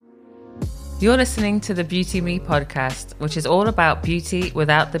You're listening to the Beauty Me podcast, which is all about beauty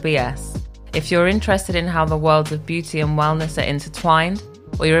without the BS. If you're interested in how the worlds of beauty and wellness are intertwined,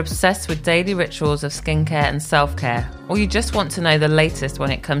 or you're obsessed with daily rituals of skincare and self-care, or you just want to know the latest when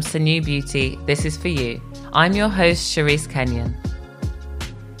it comes to new beauty, this is for you. I'm your host, Charisse Kenyon.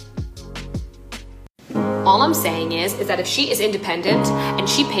 All I'm saying is that if she is independent and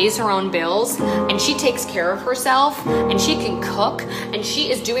she pays her own bills and she takes care of herself and she can cook and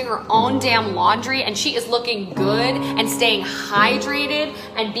she is doing her own damn laundry and she is looking good and staying hydrated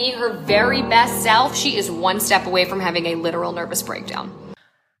and being her very best self, she is one step away from having a literal nervous breakdown.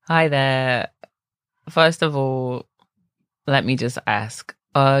 Hi there. First of all, let me just ask,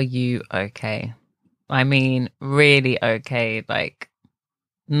 are you okay? I mean, really okay. Like,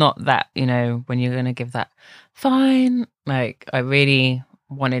 not that, when you're going to give that fine. Like, I really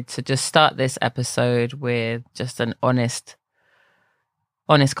wanted to just start this episode with just an honest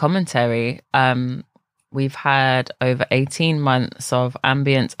commentary. We've had over 18 months of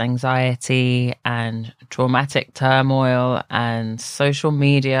ambient anxiety and traumatic turmoil and social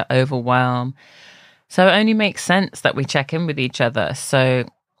media overwhelm. So it only makes sense that we check in with each other. So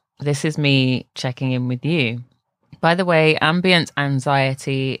this is me checking in with you. By the way, ambient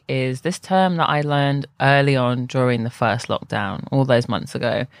anxiety is this term that I learned early on during the first lockdown, all those months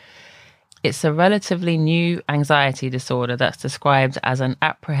ago. It's a relatively new anxiety disorder that's described as an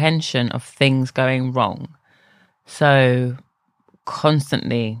apprehension of things going wrong. So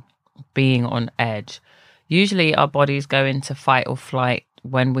constantly being on edge. Usually our bodies go into fight or flight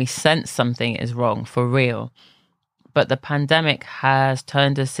when we sense something is wrong for real. But the pandemic has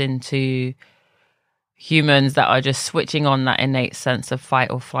turned us into humans that are just switching on that innate sense of fight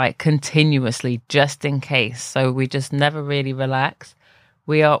or flight continuously, just in case. So we just never really relax.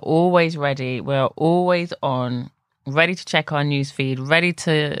 We are always ready. We're always on, ready to check our newsfeed, ready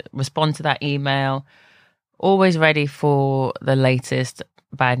to respond to that email, always ready for the latest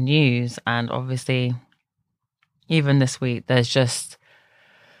bad news. And obviously, even this week, there's just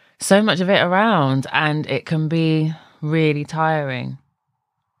so much of it around, and it can be really tiring.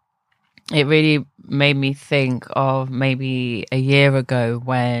 It really made me think of maybe a year ago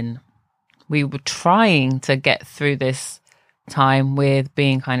when we were trying to get through this time with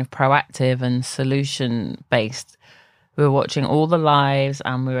being kind of proactive and solution-based. We were watching all the lives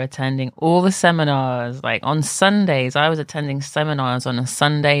and we were attending all the seminars. Like on Sundays, I was attending seminars on a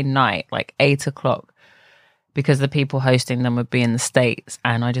Sunday night, like 8 o'clock, because the people hosting them would be in the States.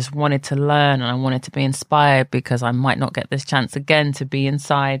 And I just wanted to learn and I wanted to be inspired because I might not get this chance again to be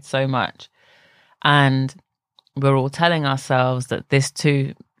inside so much. And we're all telling ourselves that this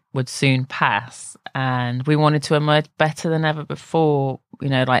too would soon pass. And we wanted to emerge better than ever before,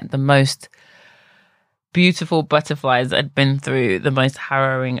 like the most beautiful butterflies that had been through the most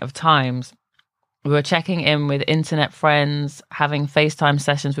harrowing of times. We were checking in with internet friends, having FaceTime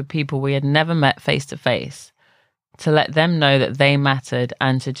sessions with people we had never met face to face, to let them know that they mattered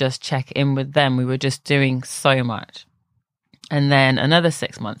and to just check in with them. We were just doing so much. And then another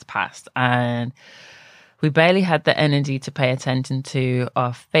 6 months passed and we barely had the energy to pay attention to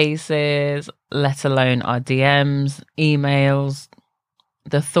our faces, let alone our DMs, emails.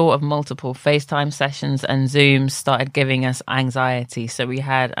 The thought of multiple FaceTime sessions and Zooms started giving us anxiety. So we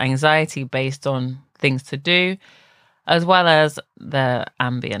had anxiety based on things to do, as well as the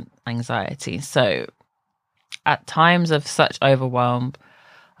ambient anxiety. So at times of such overwhelm,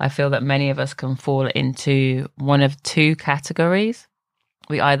 I feel that many of us can fall into one of two categories.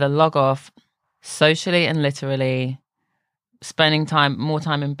 We either log off socially and literally, spending more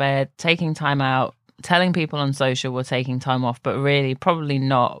time in bed, taking time out, telling people on social we're taking time off, but really probably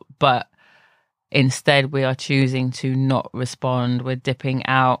not. But instead we are choosing to not respond. We're dipping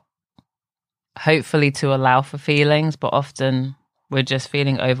out, hopefully to allow for feelings, but often we're just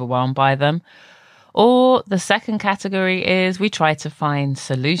feeling overwhelmed by them. Or the second category is we try to find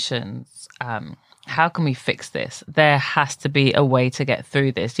solutions. How can we fix this? There has to be a way to get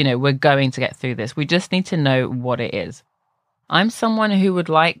through this. We're going to get through this. We just need to know what it is. I'm someone who would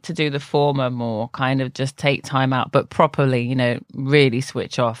like to do the former more, kind of just take time out, but properly, really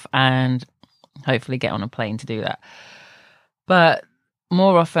switch off and hopefully get on a plane to do that. But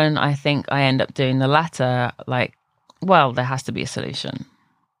more often, I think I end up doing the latter, like, well, there has to be a solution.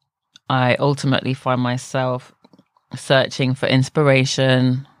 I ultimately find myself searching for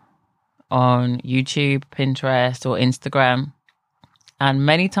inspiration on YouTube, Pinterest, or Instagram. And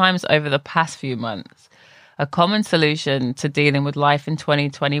many times over the past few months, a common solution to dealing with life in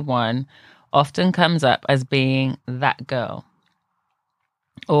 2021 often comes up as being that girl.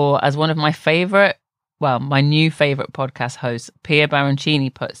 Or as one of my new favorite podcast hosts, Pia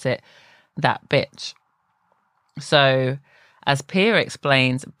Baroncini, puts it, that bitch. So, as Pia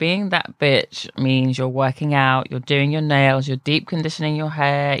explains, being that bitch means you're working out, you're doing your nails, you're deep conditioning your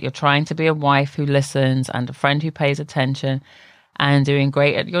hair, you're trying to be a wife who listens and a friend who pays attention, and doing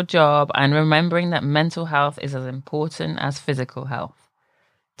great at your job, and remembering that mental health is as important as physical health.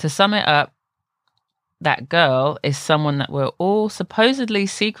 To sum it up, that girl is someone that we're all supposedly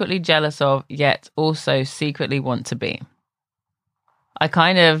secretly jealous of, yet also secretly want to be. I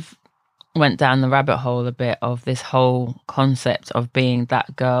kind of went down the rabbit hole a bit of this whole concept of being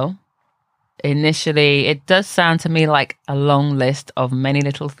that girl. Initially, it does sound to me like a long list of many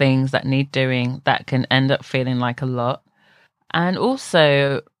little things that need doing that can end up feeling like a lot. And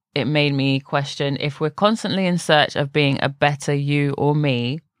also, it made me question, if we're constantly in search of being a better you or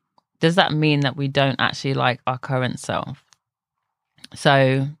me, does that mean that we don't actually like our current self?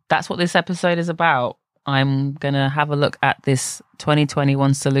 So that's what this episode is about. I'm going to have a look at this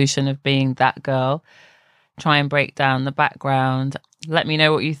 2021 solution of being that girl, try and break down the background. Let me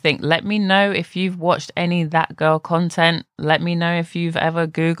know what you think. Let me know if you've watched any That Girl content. Let me know if you've ever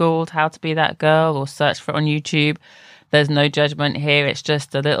Googled how to be that girl or searched for it on YouTube. There's no judgment here. It's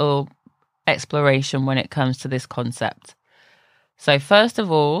just a little exploration when it comes to this concept. So first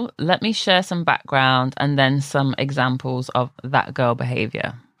of all, let me share some background and then some examples of that girl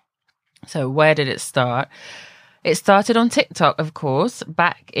behavior. So where did it start? It started on TikTok, of course,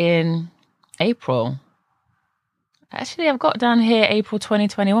 back in April. Actually, I've got down here April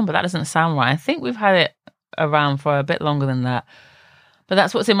 2021, but that doesn't sound right. I think we've had it around for a bit longer than that. But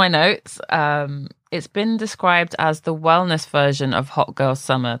that's what's in my notes. It's been described as the wellness version of Hot Girl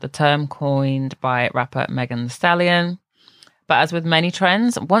Summer, the term coined by rapper Megan Thee Stallion. But as with many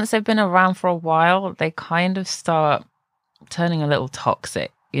trends, once they've been around for a while, they kind of start turning a little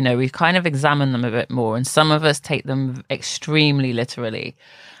toxic. You know, we kind of examine them a bit more, and some of us take them extremely literally.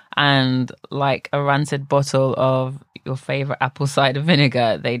 And like a rancid bottle of your favorite apple cider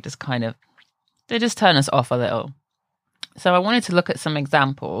vinegar, they just turn us off a little. So I wanted to look at some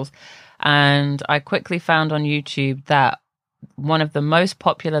examples, and I quickly found on YouTube that one of the most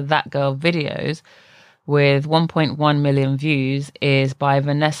popular That Girl videos with 1.1 million views is by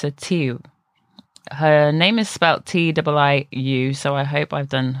Vanessa Tiu. Her name is spelled T-I-I-U, so I hope I've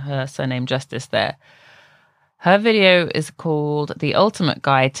done her surname justice there. Her video is called The Ultimate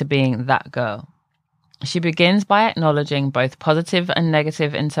Guide to Being That Girl. She begins by acknowledging both positive and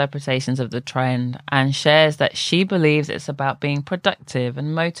negative interpretations of the trend and shares that she believes it's about being productive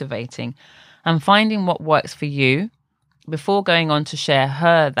and motivating and finding what works for you, before going on to share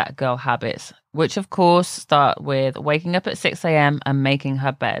her That Girl habits, which of course start with waking up at 6 a.m. and making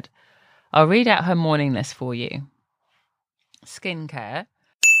her bed. I'll read out her morning list for you. Skincare,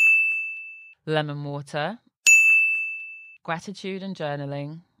 lemon water, gratitude and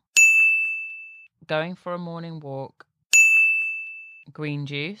journaling, going for a morning walk, green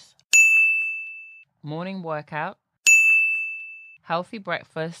juice, morning workout, healthy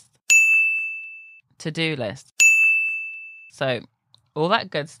breakfast, to-do list. So all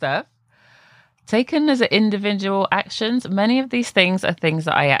that good stuff. Taken as individual actions, many of these things are things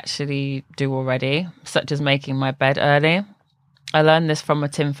that I actually do already, such as making my bed early. I learned this from a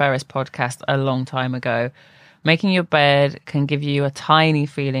Tim Ferriss podcast a long time ago. Making your bed can give you a tiny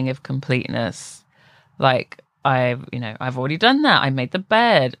feeling of completeness. Like, I've already done that. I made the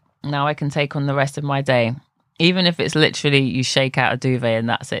bed. Now I can take on the rest of my day. Even if it's literally you shake out a duvet and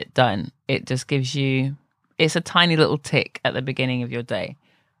that's it, done. It just gives you, it's a tiny little tick at the beginning of your day.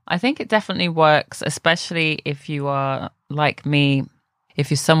 I think it definitely works, especially if you are like me,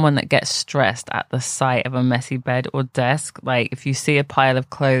 if you're someone that gets stressed at the sight of a messy bed or desk. Like if you see a pile of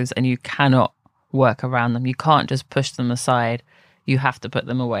clothes and you cannot work around them, you can't just push them aside, you have to put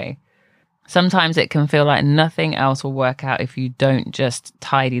them away. Sometimes it can feel like nothing else will work out if you don't just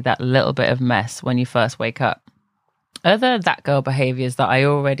tidy that little bit of mess when you first wake up. Other That Girl behaviors that I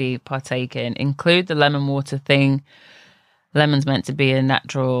already partake in include the lemon water thing. Lemon's meant to be a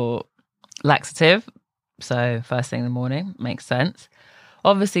natural laxative, so first thing in the morning, makes sense.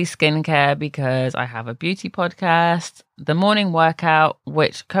 Obviously skincare, because I have a beauty podcast. The morning workout,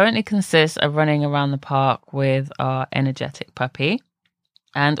 which currently consists of running around the park with our energetic puppy.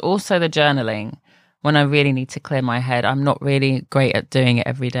 And also the journaling, when I really need to clear my head. I'm not really great at doing it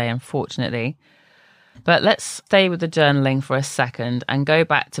every day, unfortunately. But let's stay with the journaling for a second and go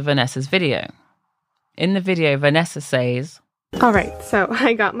back to Vanessa's video. In the video, Vanessa says, all right, so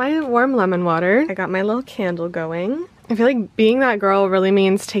I got my warm lemon water. I got my little candle going. I feel like being that girl really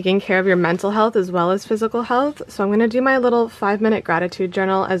means taking care of your mental health as well as physical health. So I'm going to do my little 5-minute gratitude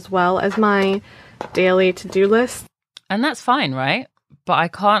journal as well as my daily to-do list. And that's fine, right? But I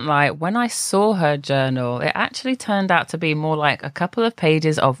can't lie, when I saw her journal, it actually turned out to be more like a couple of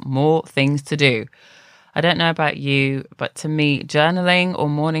pages of more things to do. I don't know about you, but to me, journaling, or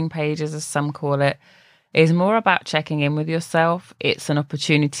morning pages as some call it, is more about checking in with yourself. It's an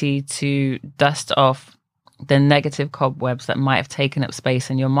opportunity to dust off the negative cobwebs that might have taken up space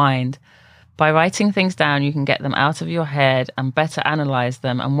in your mind. By writing things down, you can get them out of your head and better analyze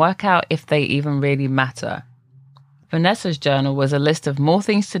them and work out if they even really matter. Vanessa's journal was a list of more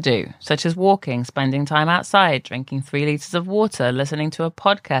things to do, such as walking, spending time outside, drinking 3 liters of water, listening to a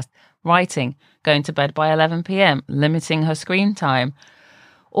podcast, writing, going to bed by 11 p.m., limiting her screen time.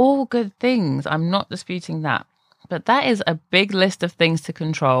 All good things. I'm not disputing that. But that is a big list of things to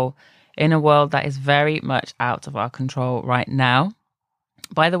control in a world that is very much out of our control right now.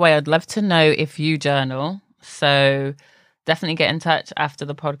 By the way, I'd love to know if you journal. So definitely get in touch after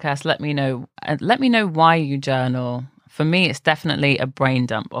the podcast. Let me know. And let me know why you journal. For me, it's definitely a brain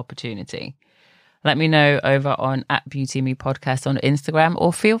dump opportunity. Let me know over on @BeautyMePodcast on Instagram,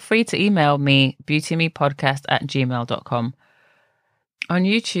 or feel free to email me, beautymepodcast@gmail.com. On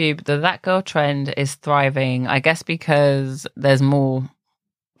YouTube, the That Girl trend is thriving, I guess because there's more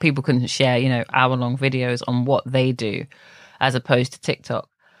people can share, hour-long videos on what they do as opposed to TikTok.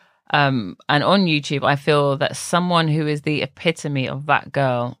 And on YouTube, I feel that someone who is the epitome of that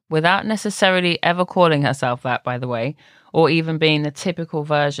girl, without necessarily ever calling herself that, by the way, or even being the typical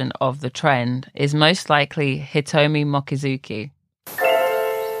version of the trend, is most likely Hitomi Mochizuki.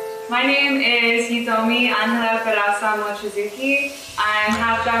 My name is Hitomi Angela Peraza Mochizuki. I'm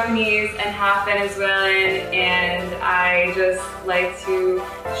half Japanese and half Venezuelan, and I just like to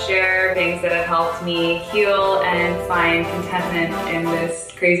share things that have helped me heal and find contentment in this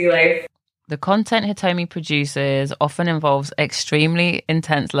crazy life. The content Hitomi produces often involves extremely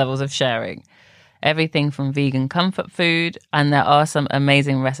intense levels of sharing. Everything from vegan comfort food, and there are some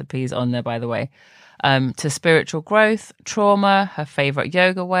amazing recipes on there, by the way, to spiritual growth, trauma, her favorite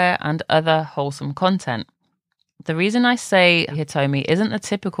yoga wear, and other wholesome content. The reason I say Hitomi isn't the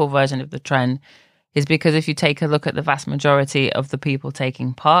typical version of the trend is because if you take a look at the vast majority of the people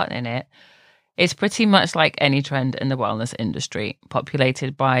taking part in it, it's pretty much like any trend in the wellness industry,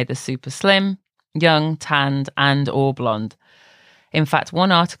 populated by the super slim, young, tanned, and or blonde. In fact,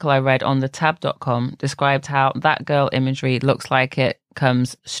 one article I read on thetab.com described how that girl imagery looks like it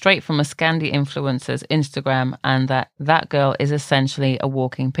comes straight from a Scandi influencer's Instagram, and that girl is essentially a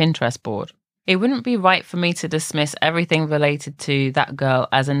walking Pinterest board. It wouldn't be right for me to dismiss everything related to that girl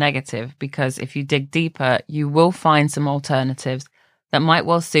as a negative, because if you dig deeper, you will find some alternatives that might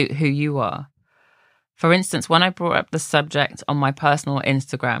well suit who you are. For instance, when I brought up the subject on my personal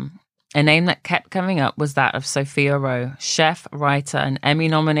Instagram, a name that kept coming up was that of Sophia Roe, chef, writer, and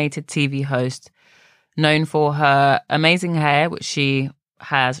Emmy-nominated TV host, known for her amazing hair, which she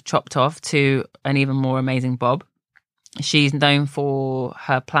has chopped off to an even more amazing bob. She's known for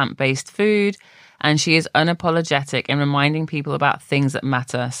her plant-based food, and she is unapologetic in reminding people about things that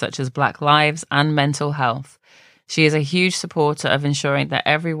matter, such as Black lives and mental health. She is a huge supporter of ensuring that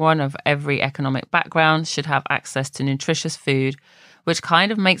everyone of every economic background should have access to nutritious food, which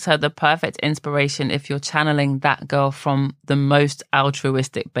kind of makes her the perfect inspiration if you're channeling that girl from the most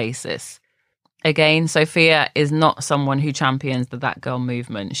altruistic basis. Again, Sophia is not someone who champions the That Girl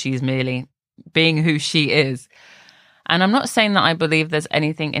movement. She's merely being who she is. And I'm not saying that I believe there's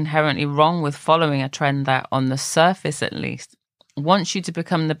anything inherently wrong with following a trend that, on the surface at least, wants you to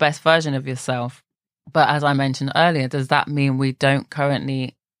become the best version of yourself. But as I mentioned earlier, does that mean we don't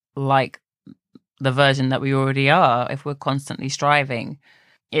currently like the version that we already are if we're constantly striving?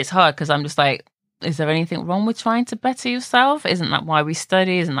 It's hard because I'm just like, is there anything wrong with trying to better yourself? Isn't that why we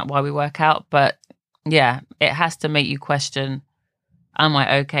study? Isn't that why we work out? But yeah, it has to make you question, am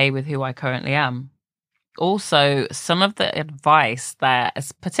I okay with who I currently am? Also, some of the advice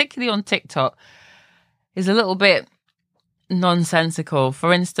that, particularly on TikTok, is a little bit nonsensical.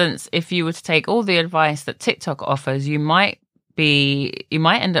 For instance, if you were to take all the advice that TikTok offers, you might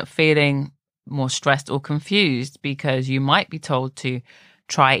end up feeling more stressed or confused because you might be told to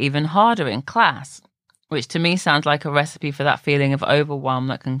try even harder in class, which to me sounds like a recipe for that feeling of overwhelm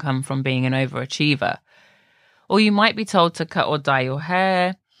that can come from being an overachiever. Or you might be told to cut or dye your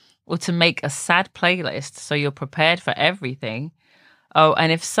hair, or to make a sad playlist so you're prepared for everything. Oh,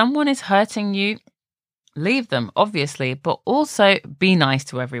 and if someone is hurting you, leave them, obviously, but also be nice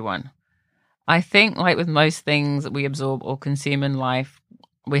to everyone. I think, like with most things that we absorb or consume in life,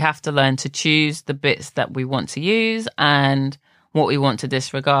 we have to learn to choose the bits that we want to use and what we want to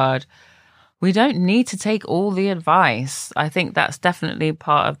disregard. We don't need to take all the advice. I think that's definitely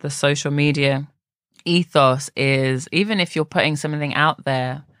part of the social media ethos is, even if you're putting something out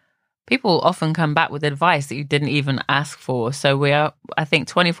there, people often come back with advice that you didn't even ask for. So we are, I think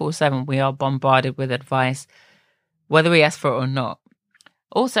 24/7, we are bombarded with advice, whether we ask for it or not.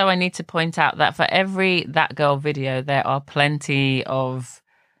 Also, I need to point out that for every That Girl video, there are plenty of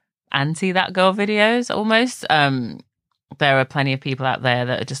anti-That Girl videos almost. There are plenty of people out there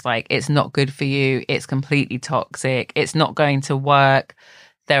that are just like, it's not good for you. It's completely toxic. It's not going to work.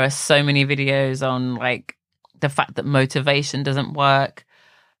 There are so many videos on like the fact that motivation doesn't work.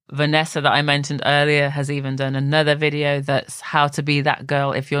 Vanessa that I mentioned earlier has even done another video that's how to be that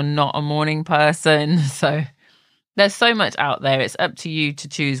girl if you're not a morning person. So there's so much out there. It's up to you to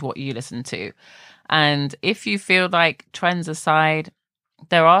choose what you listen to. And if you feel like, trends aside,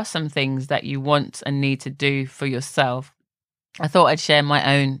 there are some things that you want and need to do for yourself, I thought I'd share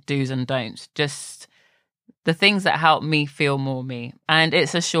my own do's and don'ts, just the things that help me feel more me. And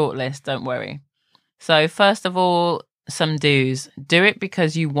it's a short list, don't worry. So first of all, some do's. Do it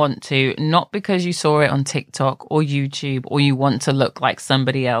because you want to, not because you saw it on TikTok or YouTube or you want to look like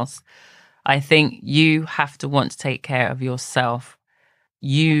somebody else. I think you have to want to take care of yourself.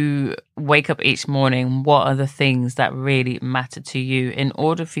 You wake up each morning, what are the things that really matter to you in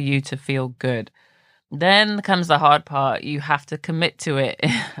order for you to feel good? Then comes the hard part. You have to commit to it,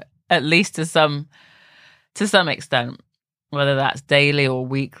 at least to some extent, whether that's daily or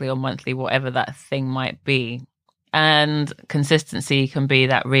weekly or monthly, whatever that thing might be. And consistency can be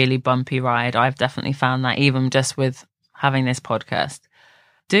that really bumpy ride. I've definitely found that even just with having this podcast.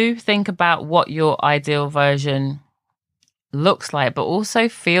 Do think about what your ideal version looks like, but also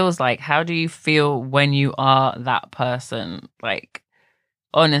feels like. How do you feel when you are that person? Like,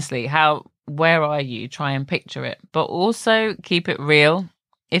 honestly, where are you? Try and picture it, but also keep it real.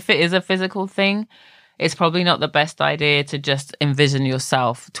 If it is a physical thing, it's probably not the best idea to just envision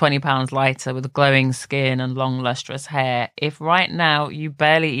yourself 20 pounds lighter with glowing skin and long, lustrous hair. If right now you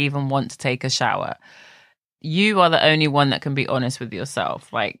barely even want to take a shower, you are the only one that can be honest with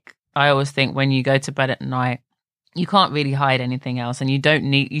yourself. Like, I always think when you go to bed at night, you can't really hide anything else, and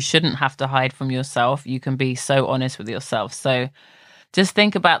you shouldn't have to hide from yourself. You can be so honest with yourself. So just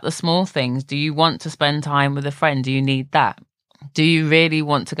think about the small things. Do you want to spend time with a friend? Do you need that? Do you really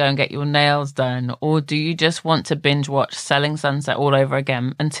want to go and get your nails done? Or do you just want to binge watch Selling Sunset all over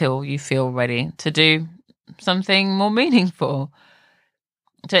again until you feel ready to do something more meaningful?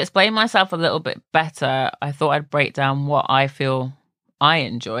 To explain myself a little bit better, I thought I'd break down what I feel I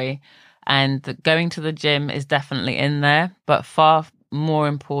enjoy. And going to the gym is definitely in there, but far more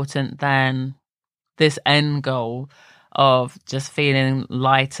important than this end goal of just feeling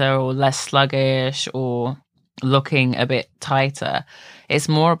lighter or less sluggish or looking a bit tighter. It's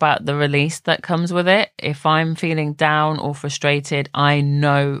more about the release that comes with it. If I'm feeling down or frustrated, I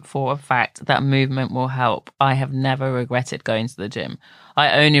know for a fact that movement will help. I have never regretted going to the gym.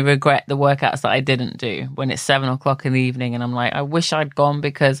 I only regret the workouts that I didn't do when it's 7 o'clock in the evening and I'm like, I wish I'd gone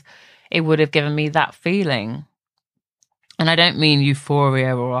because it would have given me that feeling. And I don't mean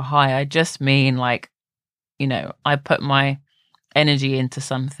euphoria or a high. I just mean like, I put my energy into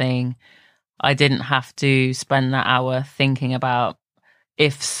something. I didn't have to spend that hour thinking about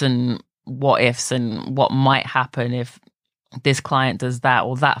ifs and what might happen if this client does that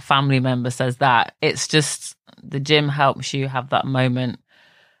or that family member says that. It's just the gym helps you have that moment.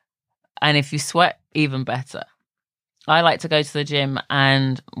 And if you sweat, even better. I like to go to the gym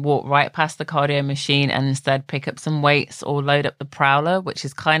and walk right past the cardio machine and instead pick up some weights or load up the Prowler, which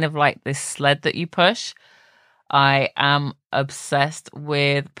is kind of like this sled that you push. I am obsessed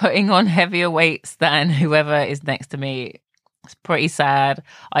with putting on heavier weights than whoever is next to me. It's pretty sad.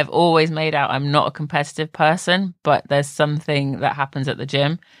 I've always made out I'm not a competitive person, but there's something that happens at the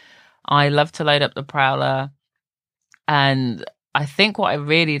gym. I love to load up the Prowler. And I think what I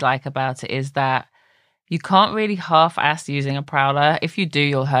really like about it is that you can't really half-ass using a Prowler. If you do,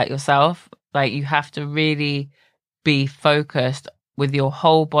 you'll hurt yourself. Like, you have to really be focused with your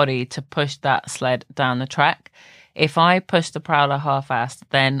whole body to push that sled down the track. If I push the Prowler half-assed,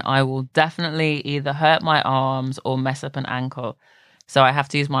 then I will definitely either hurt my arms or mess up an ankle. So I have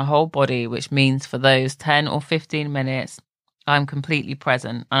to use my whole body, which means for those 10 or 15 minutes, I'm completely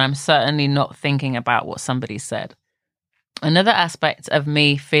present and I'm certainly not thinking about what somebody said. Another aspect of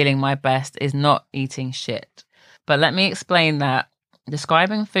me feeling my best is not eating shit. But let me explain that.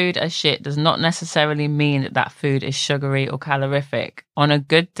 Describing food as shit does not necessarily mean that food is sugary or calorific. On a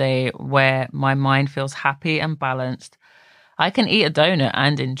good day where my mind feels happy and balanced, I can eat a donut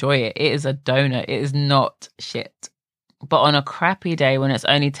and enjoy it. It is a donut. It is not shit. But on a crappy day when it's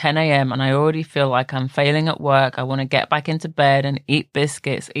only 10 a.m. and I already feel like I'm failing at work, I want to get back into bed and eat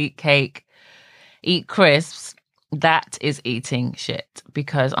biscuits, eat cake. eat crisps, that is eating shit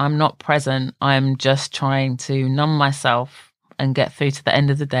because I'm not present. I'm just trying to numb myself and get through to the end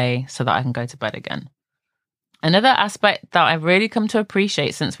of the day so that I can go to bed again. Another aspect that I've really come to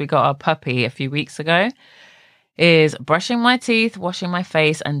appreciate since we got our puppy a few weeks ago is brushing my teeth, washing my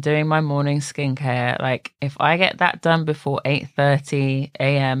face, and doing my morning skincare. Like, if I get that done before 8:30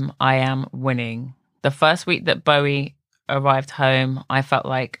 a.m., I am winning. The first week that Bowie arrived home, I felt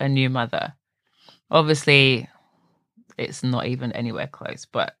like a new mother. Obviously, it's not even anywhere close,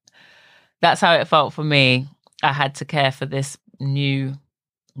 but that's how it felt for me. I had to care for this new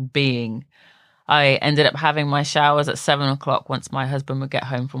being. I ended up having my showers at 7 o'clock once my husband would get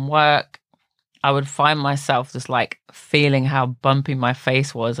home from work. I would find myself just like feeling how bumpy my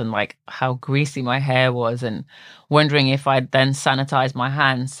face was and like how greasy my hair was, and wondering if I'd then sanitized my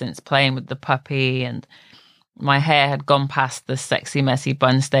hands since playing with the puppy, and my hair had gone past the sexy messy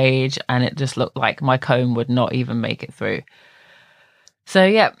bun stage and it just looked like my comb would not even make it through. So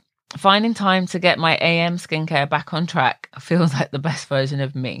yeah, finding time to get my AM skincare back on track feels like the best version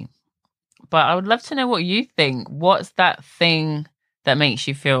of me. But I would love to know what you think. What's that thing that makes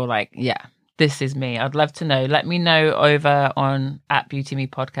you feel like, yeah, this is me? I'd love to know. Let me know over on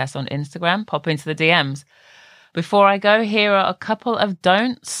 @BeautyMePodcast on Instagram. Pop into the DMs. Before I go, here are a couple of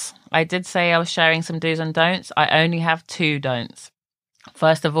don'ts. I did say I was sharing some do's and don'ts. I only have 2 don'ts.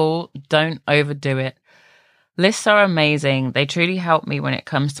 First of all, don't overdo it. Lists are amazing. They truly help me when it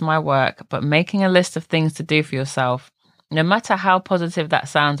comes to my work, but making a list of things to do for yourself, no matter how positive that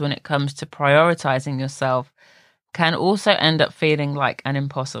sounds when it comes to prioritizing yourself, can also end up feeling like an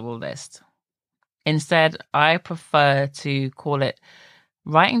impossible list. Instead, I prefer to call it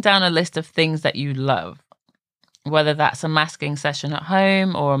writing down a list of things that you love, whether that's a masking session at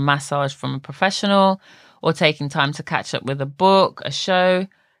home or a massage from a professional, or taking time to catch up with a book, a show,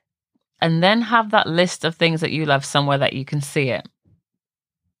 and then have that list of things that you love somewhere that you can see it.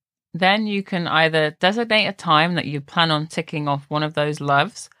 Then you can either designate a time that you plan on ticking off one of those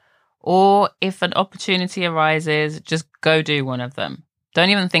loves, or if an opportunity arises, just go do one of them. Don't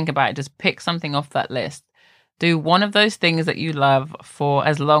even think about it. Just pick something off that list. Do one of those things that you love for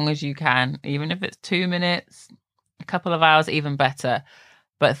as long as you can, even if it's 2 minutes, a couple of hours, even better.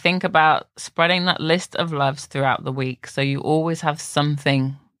 But think about spreading that list of loves throughout the week so you always have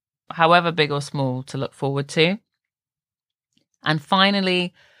something, however big or small, to look forward to. And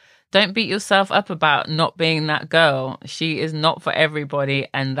finally, don't beat yourself up about not being that girl. She is not for everybody,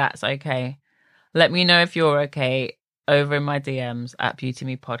 and that's okay. Let me know if you're okay over in my DMs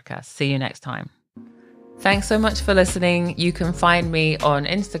 @BeautyMePodcast. See you next time. Thanks so much for listening. You can find me on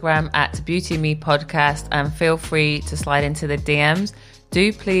Instagram @BeautyMePodcast, and feel free to slide into the DMs.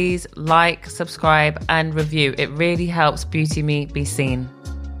 Do please like, subscribe, and review. It really helps Beauty Me be seen.